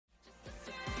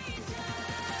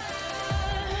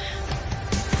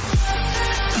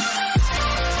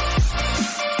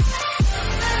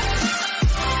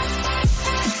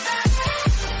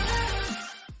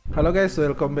Halo guys,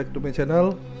 welcome back to my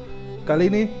channel. Kali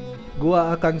ini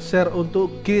gua akan share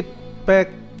untuk kit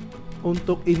pack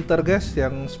untuk Inter guys,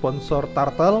 yang sponsor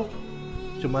Turtle.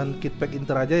 Cuman kit pack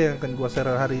Inter aja yang akan gua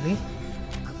share hari ini.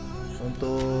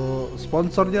 Untuk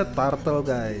sponsornya Turtle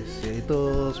guys,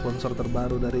 yaitu sponsor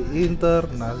terbaru dari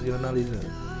Internationalism.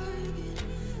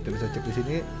 Kita bisa cek di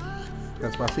sini, tekan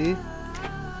spasi.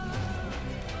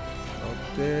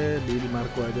 Oke, di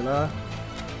Marco aja lah.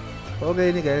 Oke,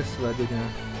 ini guys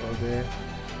bajunya. Oke,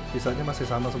 sisanya masih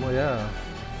sama semua ya.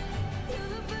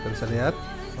 Kita bisa lihat.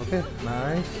 Oke,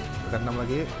 nice. Tekan 6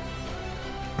 lagi.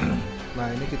 Nah,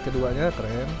 ini kit keduanya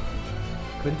keren.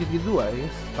 Keren kit kedua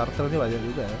guys. Turtle-nya banyak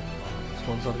juga ya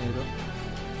sponsornya itu.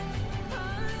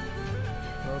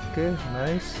 Oke,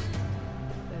 nice.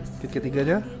 Kit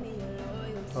ketiganya.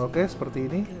 Oke,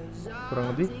 seperti ini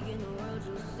kurang lebih.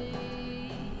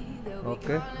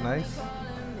 Oke, nice.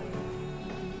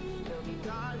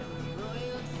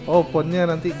 Oh, fontnya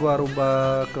nanti gua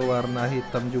rubah ke warna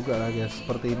hitam juga lah guys,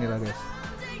 seperti inilah guys,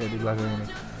 kayak di belakang ini.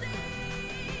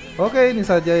 Oke, ini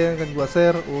saja yang akan gua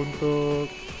share untuk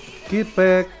kit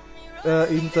pack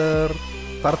Inter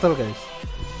Turtle guys.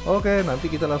 Oke,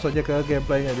 nanti kita langsung aja ke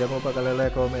gameplaynya. Jangan lupa kalian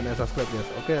like, comment, dan subscribe guys.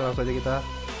 Oke, langsung aja kita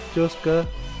cus ke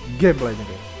gameplaynya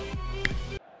guys.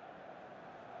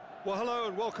 Well, hello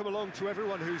and welcome along to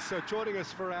everyone who's joining us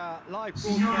for our live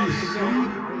broadcast today.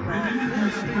 We are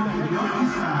full steam ahead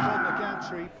on the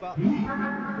gantry, but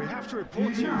we have to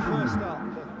report to you first up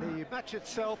that the match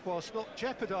itself, whilst not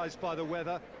jeopardised by the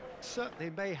weather, certainly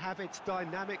may have its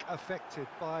dynamic affected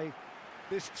by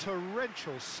this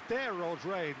torrential stair-rod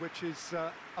rain which is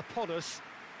upon us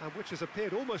and which has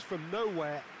appeared almost from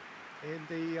nowhere in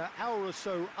the hour or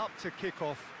so up to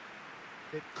kick-off.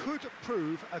 It could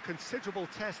prove a considerable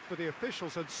test for the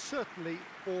officials and certainly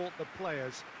for the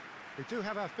players. We do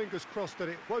have our fingers crossed that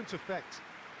it won't affect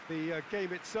the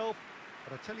game itself,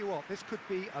 but I tell you what, this could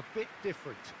be a bit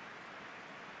different.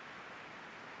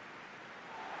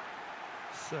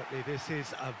 Certainly this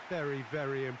is a very,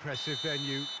 very impressive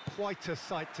venue, quite a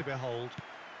sight to behold.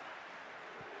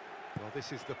 Well,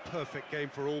 this is the perfect game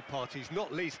for all parties,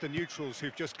 not least the neutrals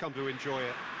who've just come to enjoy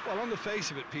it. Well, on the face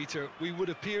of it, Peter, we would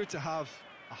appear to have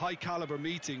a high-caliber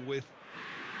meeting with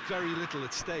very little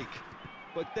at stake.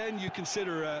 But then you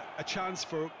consider a chance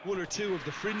for one or two of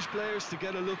the fringe players to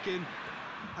get a look in,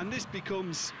 and this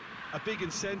becomes a big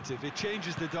incentive. It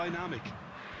changes the dynamic.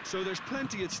 So there's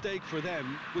plenty at stake for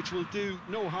them, which will do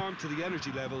no harm to the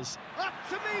energy levels. Up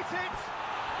to meet it!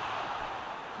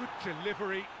 Good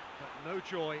delivery, but no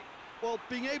joy. Well,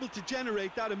 being able to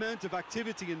generate that amount of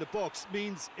activity in the box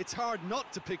means it's hard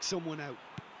not to pick someone out.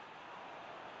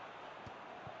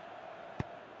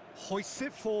 Hoists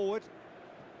it forward.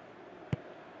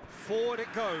 Forward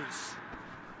it goes.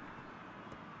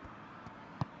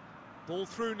 Ball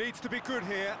through needs to be good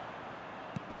here.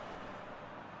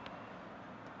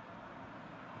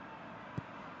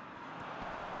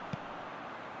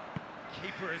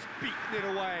 Keeper has beaten it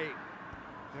away.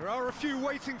 There are a few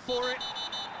waiting for it.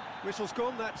 Whistle's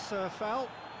gone, that's foul.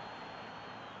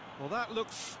 Well, that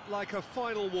looks like a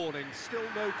final warning, still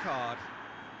no card.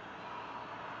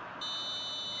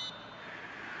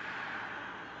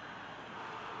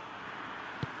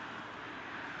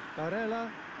 Deriana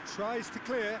tries to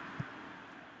clear.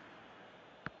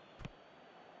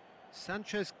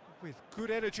 Sanchez with good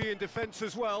energy in defence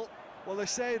as well. Well, they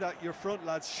say that your front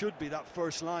lads should be that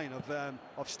first line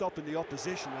of stopping the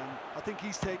opposition, and I think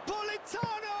he's taken...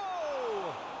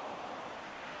 Politano!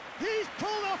 He's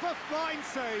pulled off a fine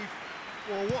save.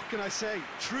 Well, what can I say?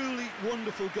 Truly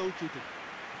wonderful goalkeeping.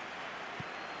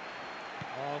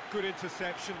 Oh, good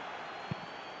interception.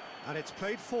 And it's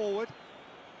played forward.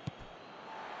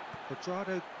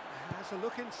 Quadrado has a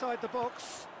look inside the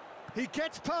box. He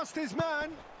gets past his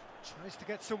man. Tries to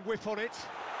get some whip on it.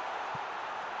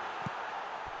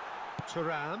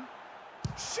 Thuram.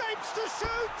 Shapes to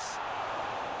shoot!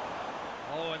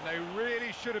 Oh, and they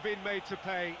really should have been made to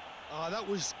pay. That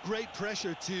was great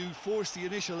pressure to force the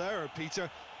initial error, Peter.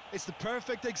 It's the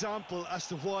perfect example as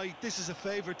to why this is a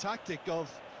favourite tactic of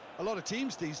a lot of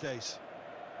teams these days.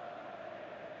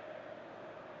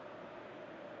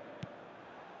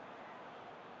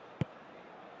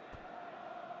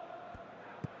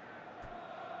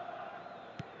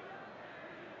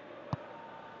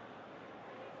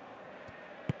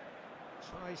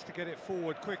 Tries to get it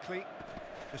forward quickly.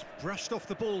 Just brushed off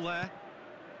the ball there.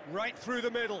 Right through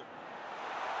the middle.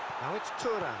 Now it's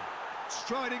Thuram.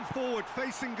 Striding forward,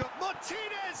 facing...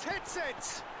 Martinez hits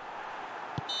it!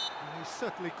 He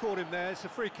certainly caught him there. It's a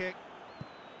free kick.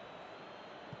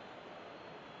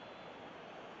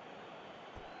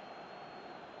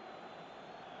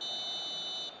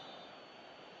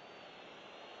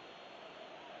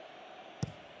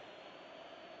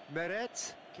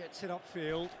 Meret gets it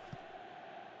upfield.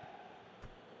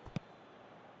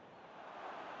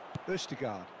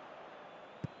 Østegard.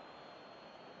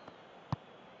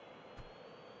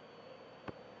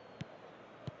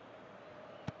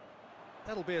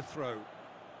 That'll be a throw.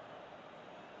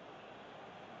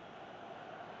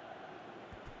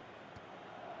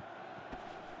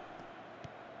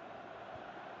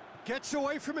 Gets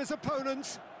away from his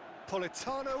opponent.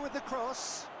 Politano with the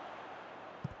cross.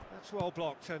 That's well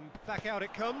blocked, and back out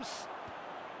it comes.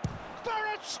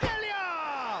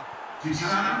 Kvaratskhelia! And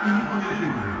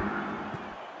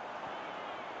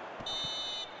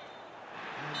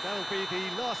that'll be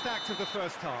the last act of the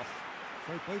first half.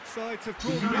 So both sides have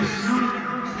drawn the